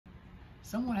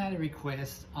Someone had a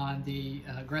request on the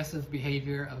aggressive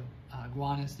behavior of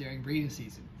iguanas during breeding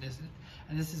season.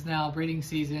 This is now breeding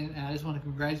season, and I just want to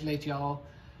congratulate y'all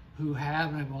who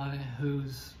have an iguana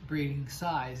whose breeding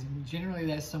size. And generally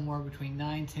that's somewhere between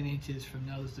 9-10 inches from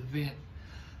nose to vent.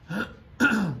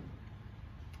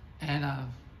 And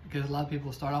because a lot of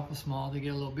people start off with small, they get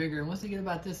a little bigger. And once they get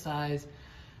about this size,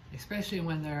 especially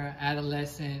when they're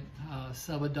adolescent,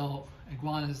 sub-adult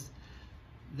iguanas,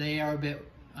 they are a bit,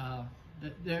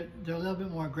 they're a little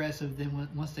bit more aggressive than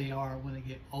once they are when they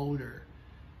get older.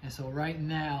 And so right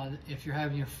now, if you're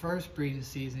having your first breeding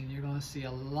season, you're going to see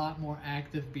a lot more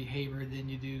active behavior than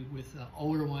you do with the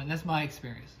older one. That's my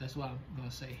experience. That's what I'm going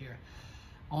to say here.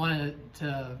 I wanted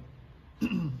to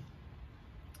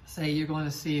say you're going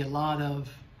to see a lot of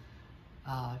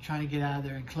trying to get out of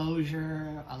their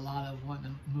enclosure, a lot of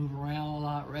wanting to move around a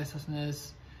lot,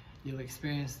 restlessness. You'll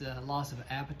experience the loss of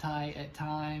appetite at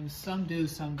times. Some do,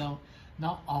 some don't.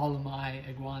 Not all of my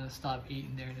iguanas stop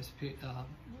eating during this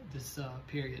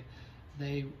period.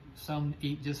 Some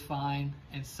eat just fine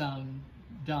and some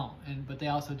don't. But they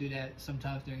also do that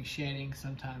sometimes during shedding,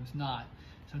 sometimes not.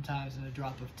 Sometimes in a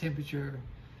drop of temperature.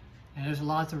 And there's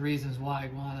lots of reasons why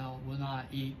iguana will not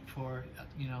eat for,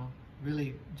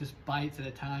 really just bites at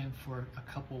a time for a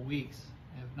couple of weeks,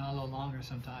 if not a little longer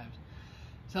sometimes.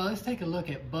 So let's take a look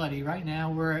at Buddy. Right now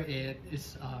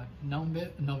it's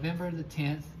November the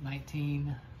 10th,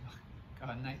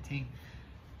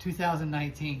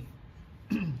 2019.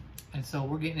 And so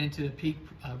we're getting into the peak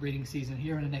breeding season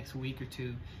here in the next week or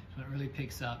two, when it really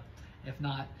picks up. If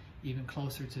not, even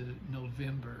closer to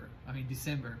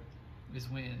December is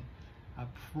when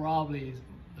probably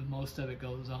the most of it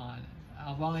goes on.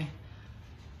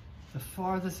 The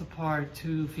farthest apart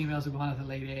two females iguanas that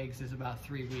laid eggs is about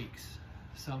 3 weeks.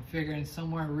 So I'm figuring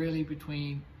somewhere really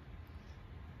between,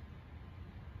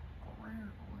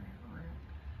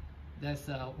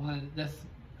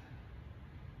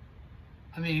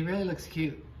 he really looks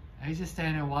cute. He's just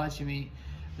standing there watching me.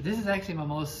 But this is actually my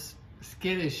most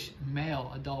skittish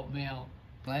adult male.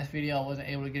 Last video I wasn't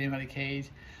able to get him out of the cage.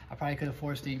 I probably could have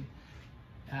forced him.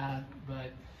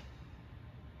 But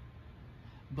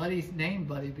Buddy's named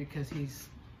Buddy because he's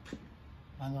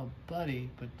my little buddy,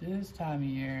 but this time of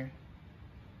year,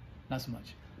 not so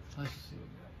much. Let's see what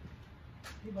we got.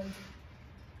 Hey, buddy.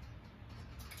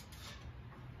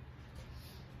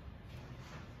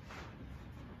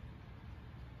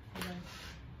 Hey, buddy.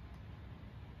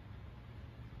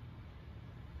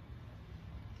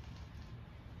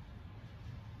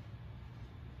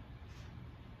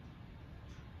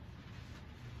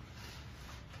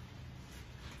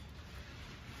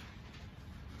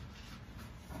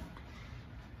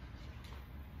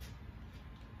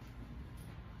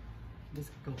 This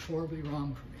could go horribly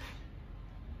wrong for me.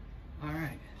 All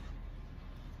right.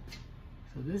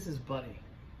 So this is Buddy.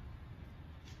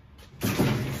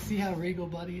 See how regal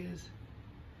Buddy is?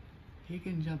 He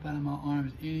can jump out of my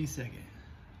arms any second.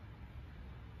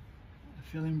 I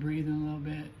feel him breathing a little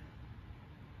bit,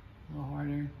 a little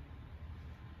harder.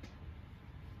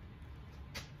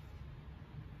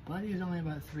 Buddy is only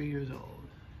about 3 years old.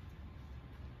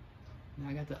 Now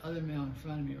I got the other male in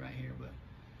front of me right here, but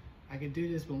I could do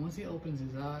this, but once he opens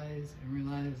his eyes and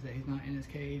realizes that he's not in his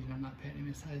cage and I'm not petting him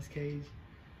inside his cage,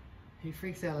 he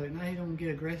freaks out. Now he don't get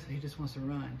aggressive, he just wants to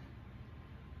run.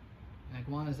 And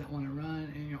iguanas that want to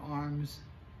run in your arms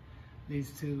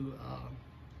leads to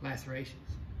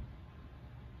lacerations,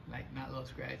 like not little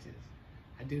scratches.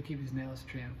 I do keep his nails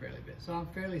trimmed fairly bit, so I'm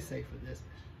fairly safe with this.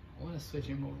 I want to switch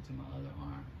him over to my other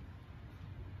arm.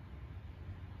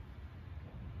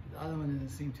 The other one doesn't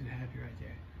seem too happy right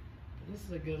there. This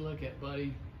is a good look at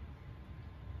Buddy.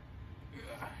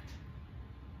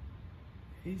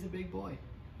 He's a big boy.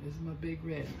 This is my big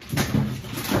red.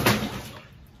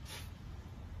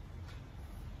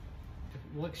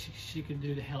 What she can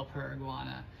do to help her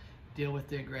iguana deal with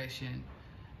the aggression,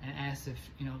 and ask if,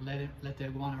 let the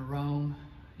iguana roam.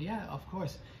 Yeah, of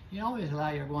course. You always allow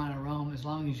your iguana to roam as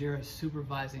long as you're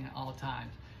supervising at all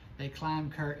times. They climb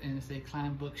curtains, they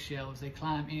climb bookshelves, they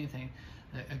climb anything.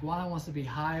 The iguana wants to be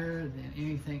higher than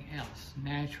anything else,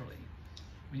 naturally.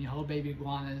 When you hold baby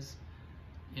iguanas,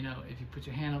 if you put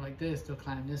your hand up like this, they'll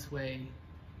climb this way,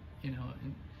 and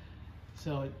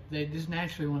so they just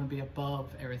naturally want to be above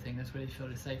everything. That's where they feel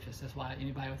the safest. That's why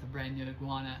anybody with a brand new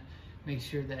iguana makes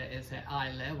sure that it's at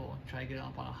eye level and try to get it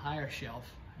up on a higher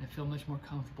shelf and feel much more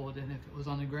comfortable than if it was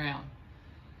on the ground.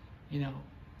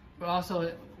 But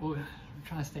also, we're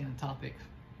trying to stay on topic.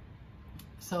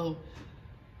 So,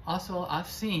 also, I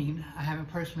haven't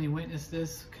personally witnessed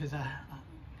this because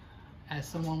as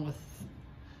someone with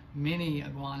many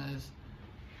iguanas,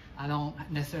 I don't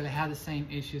necessarily have the same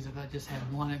issues if I just had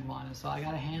one iguana, so I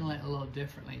got to handle it a little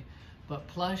differently. But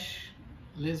plush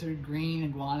lizard green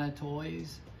iguana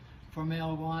toys for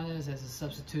male iguanas as a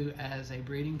substitute as a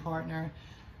breeding partner.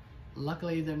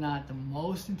 Luckily, they're not the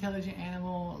most intelligent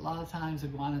animal. A lot of times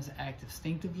iguanas act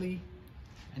instinctively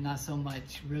and not so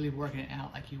much really working it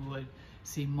out like you would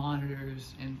see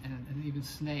monitors and even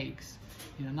snakes.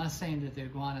 You know, I'm not saying that the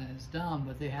iguana is dumb,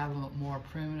 but they have a more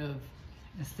primitive,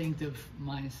 instinctive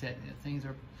mindset. Things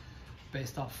are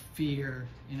based off fear.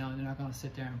 You know, they're not going to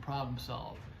sit there and problem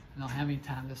solve. You know, how many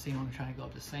times I've seen them trying to go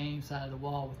up the same side of the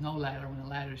wall with no ladder when the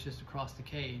ladder is just across the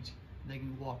cage. They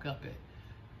can walk up it.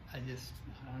 I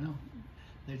don't know.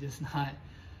 They're just not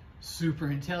super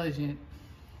intelligent.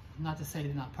 Not to say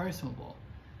they're not personable.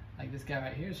 Like this guy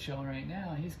right here is showing right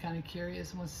now. He's kind of curious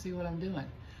and wants to see what I'm doing.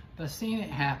 But seeing it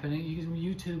happening, you can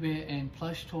YouTube it, and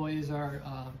plush toys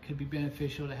could be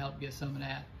beneficial to help get some of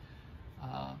that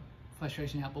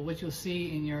frustration out. But what you'll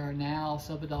see in your now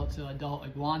subadult to adult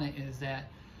iguana is that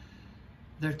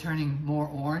they're turning more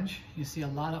orange. You see a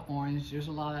lot of orange. There's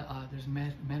a lot of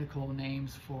medical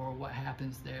names for what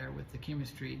happens there with the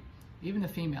chemistry. Even the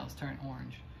females turn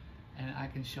orange, and I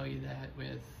can show you that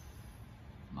with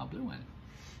my blue one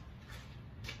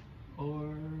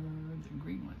or the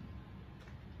green one.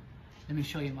 Let me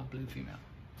show you my blue female.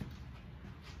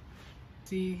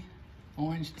 See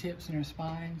orange tips in her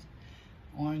spines,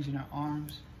 orange in her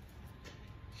arms.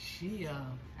 She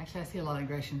actually, I see a lot of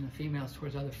aggression in the females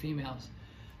towards other females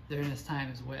during this time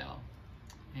as well.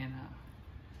 And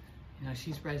you know,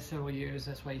 she's bred several years.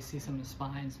 That's why you see some of the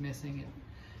spines missing.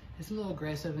 It's a little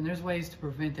aggressive, and there's ways to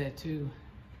prevent that too.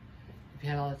 If you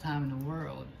had all the time in the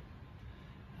world,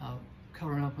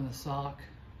 covering up with a sock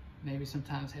maybe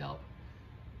sometimes help.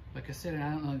 But considering I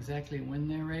don't know exactly when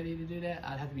they're ready to do that,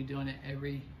 I'd have to be doing it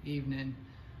every evening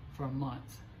for a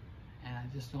month, and I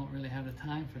just don't really have the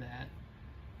time for that.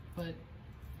 But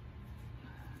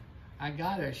I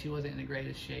got her. She wasn't in the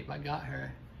greatest shape. I got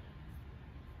her.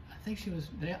 I think she was,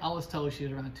 I was told she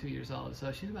was around 2 years old,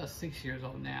 so she's about 6 years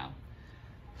old now.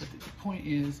 But the point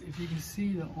is, if you can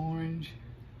see the orange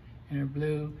and her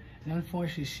blue, and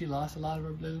unfortunately she lost a lot of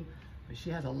her blue, but she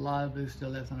has a lot of blue still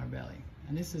left on her belly.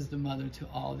 And this is the mother to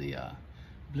all the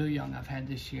blue young I've had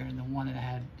this year and the one that I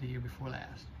had the year before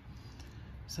last.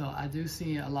 So I do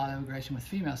see a lot of aggression with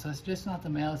females. So it's just not the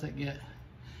males that get,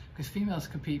 because females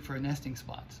compete for nesting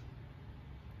spots.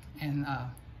 And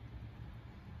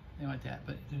they want that,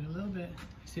 but there's a little bit,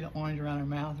 see the orange around her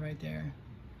mouth right there?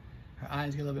 Her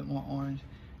eyes get a little bit more orange,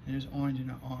 and there's orange in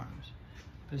her arms.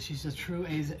 But she's a true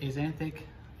axanthic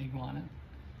iguana.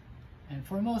 And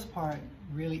for the most part,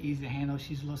 really easy to handle.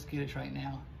 She's a little skittish right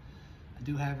now. I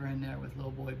do have her in there with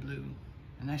little boy blue,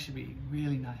 and that should be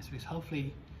really nice, because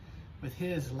hopefully with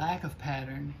his lack of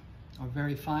pattern or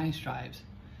very fine stripes,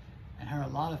 and her a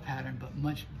lot of pattern but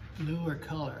much bluer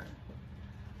color,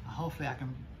 hopefully I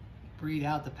can breed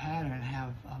out the pattern and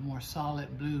have a more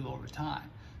solid blue over time.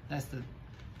 That's the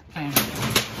plan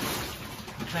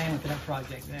with that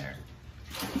project there.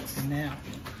 And now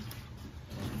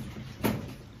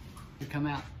we come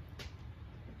out.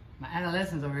 My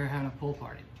adolescents over here having a pool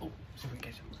party. Oh, see if we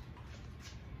can catch them.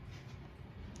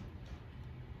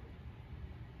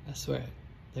 I swear,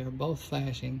 they were both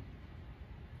flashing.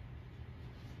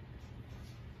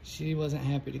 She wasn't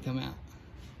happy to come out.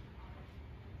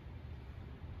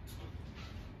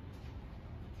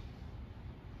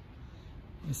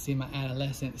 Let's see my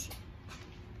adolescents.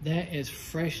 That is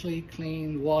freshly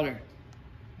cleaned water.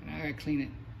 And I gotta clean it.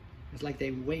 It's like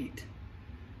they wait.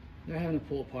 They're having a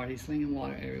pool party, slinging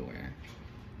water everywhere.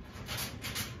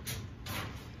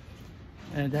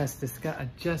 And that's this guy.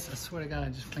 I swear to God, I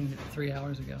just cleaned it 3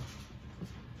 hours ago.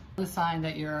 The sign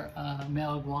that your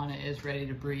male iguana is ready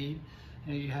to breed.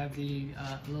 You know, you have the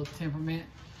little temperament,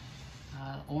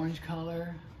 orange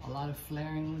color, a lot of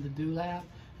flaring with the dewlap.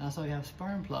 And also you have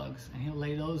sperm plugs, and he'll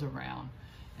lay those around.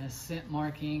 And scent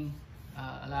marking,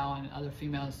 allowing other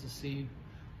females to see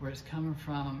where it's coming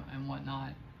from and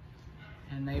whatnot.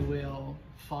 And they will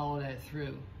follow that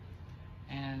through.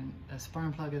 And a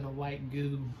sperm plug is a white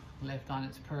goo left on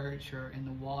its perch or in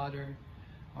the water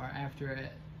or after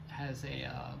it has a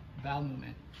bowel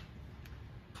movement.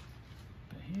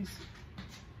 But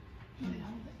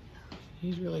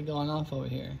he's really going off over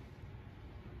here.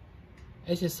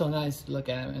 It's just so nice to look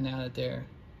at them, and now that they're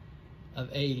of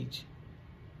age.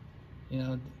 You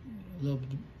know,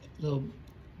 little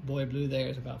boy blue there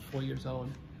is about 4 years old.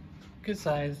 Good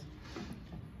size,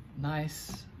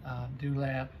 nice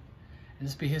dewlap. And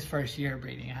this will be his first year of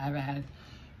breeding.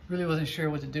 Really wasn't sure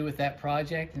what to do with that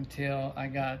project until I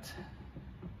got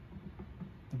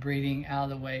the breeding out of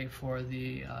the way for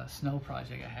the snow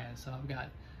project I had. So I've got,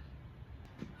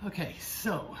 okay,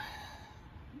 so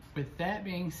with that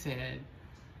being said,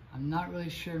 I'm not really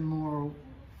sure more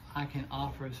I can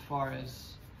offer as far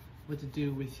as what to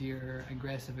do with your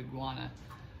aggressive iguana.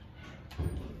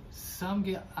 Some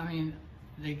get, I mean,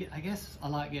 they get, I guess a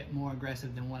lot get more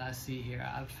aggressive than what I see here.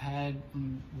 I've had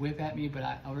them whip at me, but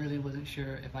I really wasn't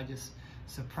sure if I just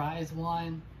surprised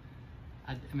one.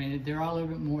 I mean, they're all a little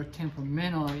bit more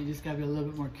temperamental. You just gotta be a little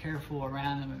bit more careful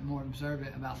around them and more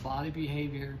observant about body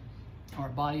behavior or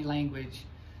body language.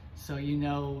 So you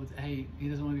know, hey, he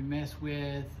doesn't want to be messed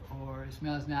with, or it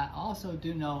smells not. I also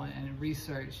do know and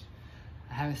researched,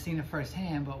 I haven't seen it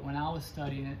firsthand, but when I was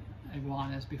studying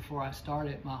iguanas before I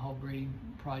started my whole breeding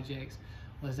projects,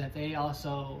 was that they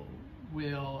also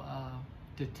will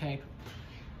detect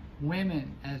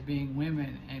women as being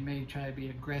women and may try to be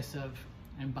aggressive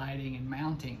and biting and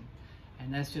mounting.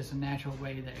 And that's just a natural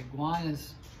way that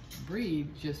iguanas breed.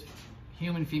 Just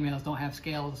human females don't have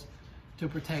scales to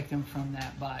protect them from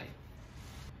that bite.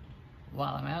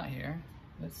 While I'm out here,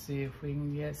 let's see if we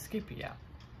can get Skippy out.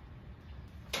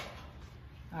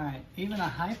 All right, even a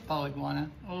hypo iguana,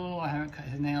 oh, I haven't cut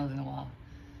his nails in a while.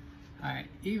 All right,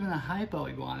 even a hypo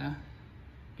iguana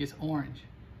gets orange.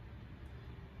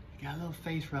 Got a little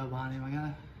face rub on him. I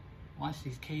gotta watch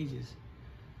these cages.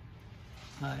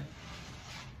 But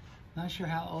not sure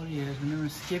how old he is. Remember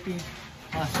Skippy,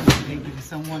 possibly because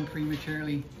someone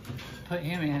prematurely put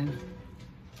him in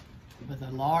with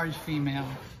a large female.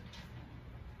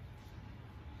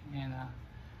 And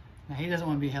now he doesn't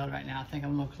want to be held right now. I think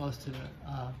I'm a little close to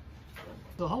the,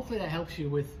 so hopefully that helps you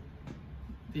with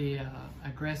the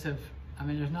aggressive. I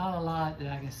mean, there's not a lot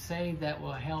that I can say that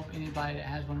will help anybody that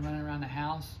has one running around the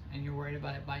house and you're worried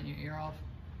about it biting your ear off.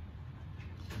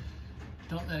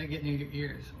 Don't let it get near your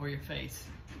ears or your face.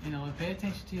 You know, pay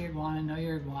attention to your iguana, know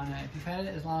your iguana. If you've had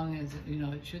it as long as, you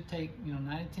know, it should take, you know,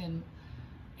 9 to 10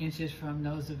 inches from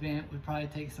nose to vent would probably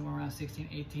take somewhere around 16,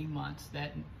 18 months.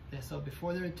 So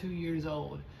before they're 2 years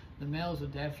old, the males will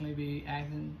definitely be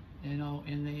acting, you know,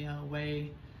 in the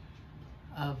way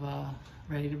of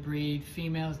ready to breed.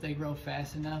 Females, they grow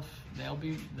fast enough.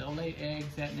 They'll lay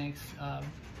eggs that next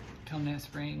come that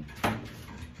spring.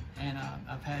 And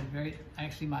I've had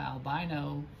actually my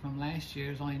albino from last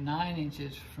year is only 9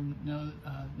 inches from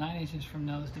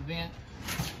nose to vent,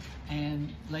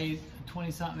 and laid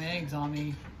 20-something eggs on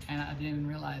me, and I didn't even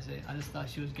realize it. I just thought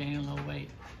she was gaining a little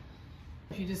weight.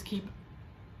 If you just keep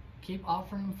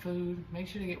offering them food, make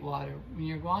sure to get water. When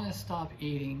your iguanas stop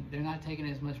eating, they're not taking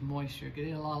as much moisture.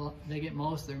 They get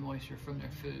most of their moisture from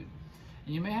their food.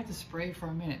 And you may have to spray for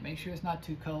a minute. Make sure it's not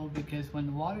too cold, because when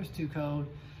the water's too cold,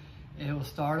 it will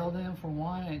startle them for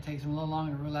one, and it takes them a little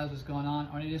longer to realize what's going on,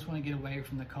 or they just want to get away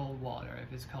from the cold water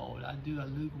if it's cold. I do a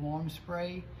lukewarm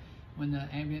spray when the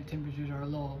ambient temperatures are a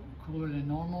little cooler than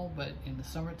normal, but in the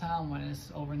summertime when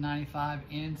it's over 95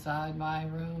 inside my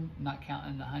room, not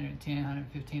counting the 110,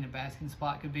 115 a basking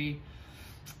spot could be,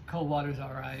 cold water's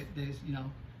all right. There's, you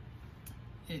know,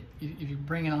 if you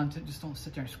bring it on, just don't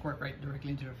sit there and squirt right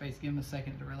directly into their face. Give them a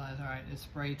second to realize, all right, it's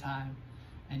spray time.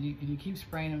 And you keep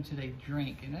spraying them till they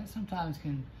drink, and that sometimes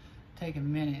can take a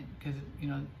minute, because, you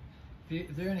know,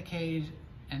 if they're in a cage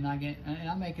and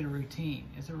I make it a routine.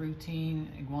 It's a routine.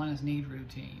 Iguanas need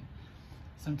routine.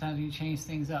 Sometimes you change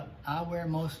things up. I wear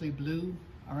mostly blue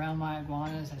around my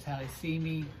iguanas. That's how they see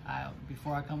me.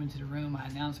 Before I come into the room, I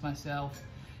announce myself.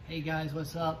 Hey guys,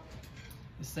 what's up?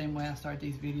 The same way I start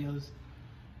these videos.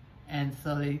 And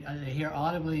so they hear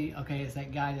audibly, okay, it's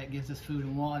that guy that gives us food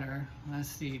and water. Let's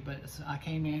see, but I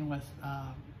came in with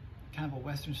kind of a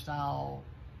Western style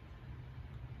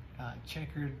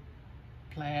checkered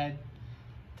plaid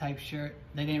type shirt.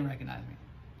 They didn't recognize me.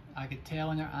 I could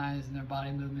tell in their eyes and their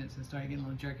body movements, and started getting a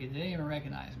little jerky. They didn't even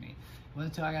recognize me. It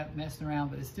wasn't until I got messing around,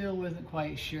 but it still wasn't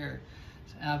quite sure.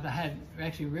 So I've had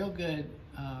actually real good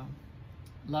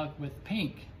luck with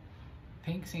pink.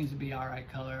 Pink seems to be all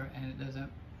right color, and it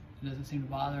doesn't seem to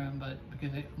bother them, but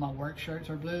because my work shirts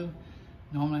are blue,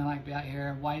 normally I like to be out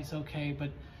here. White's okay,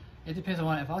 but it depends on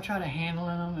what. If I'll try to handle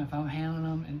them, if I'm handling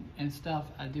them and stuff,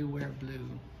 I do wear blue.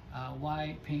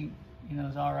 White, pink, you know,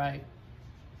 is all right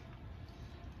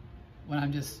when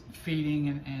I'm just feeding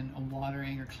and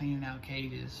watering or cleaning out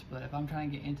cages. But if I'm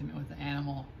trying to get intimate with the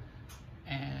animal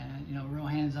and, you know, real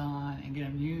hands-on and get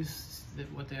them used to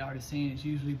what they already seen, it's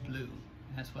usually blue.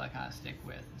 And that's what I kind of stick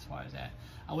with as far as that.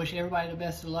 I wish everybody the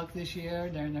best of luck this year.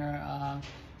 They're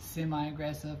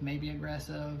semi-aggressive, maybe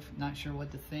aggressive, not sure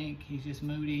what to think. He's just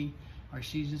moody, or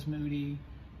she's just moody.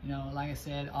 You know, like I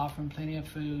said, offer them plenty of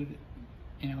food.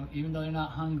 You know, even though they're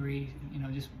not hungry, you know,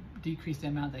 just decrease the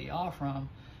amount that you offer them,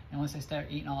 And once they start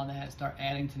eating all that, start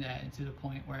adding to that, and to the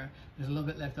point where there's a little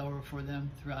bit left over for them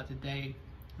throughout the day.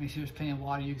 Make sure there's plenty of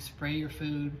water. You can spray your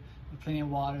food with plenty of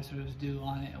water so there's dew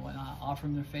on it and whatnot. Offer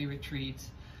them their favorite treats,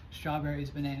 strawberries,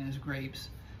 bananas, grapes,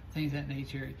 things of that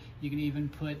nature. You can even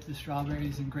put the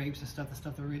strawberries and grapes and stuff, the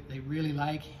stuff they really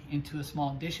like, into a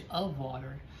small dish of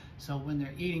water. So when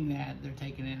they're eating that, they're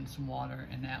taking in some water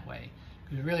in that way.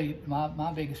 Because really,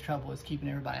 my biggest trouble is keeping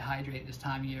everybody hydrated this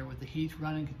time of year. With the heat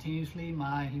running continuously,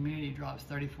 my humidity drops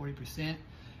 30–40%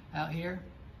 out here.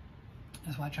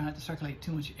 That's why I try not to circulate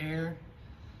too much air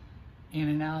in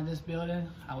and out of this building.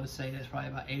 I would say that's probably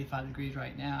about 85 degrees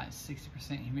right now at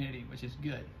 60% humidity, which is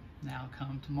good. Now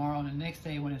come tomorrow and the next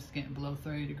day when it's getting below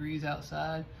 30 degrees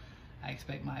outside, I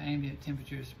expect my ambient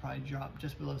temperatures to probably drop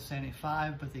just below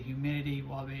 75, but the humidity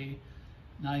will be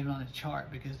not even on the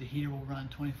chart because the heater will run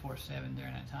 24/7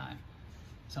 during that time.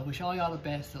 So I wish all y'all the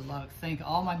best of luck. Thank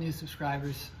all my new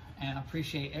subscribers, and I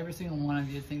appreciate every single one of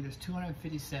you. I think there's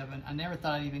 257. I never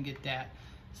thought I'd even get that.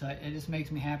 So it just makes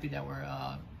me happy that we're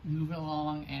moving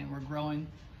along and we're growing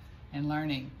and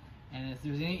learning. And if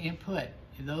there's any input,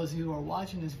 those who are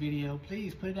watching this video,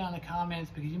 please put it down in the comments,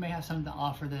 because you may have something to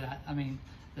offer that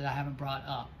I haven't brought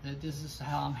up. That this is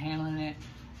how I'm handling it.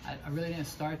 I really didn't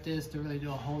start this to really do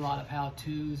a whole lot of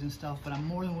how-tos and stuff, but I'm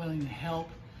more than willing to help.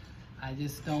 I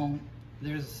just don't,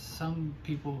 there's some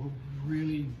people who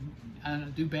really, I don't know,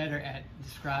 do better at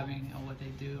describing what they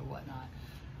do or whatnot.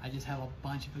 I just have a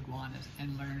bunch of iguanas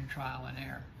and learn trial and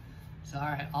error. So all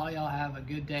right, all y'all have a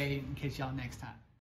good day and catch y'all next time.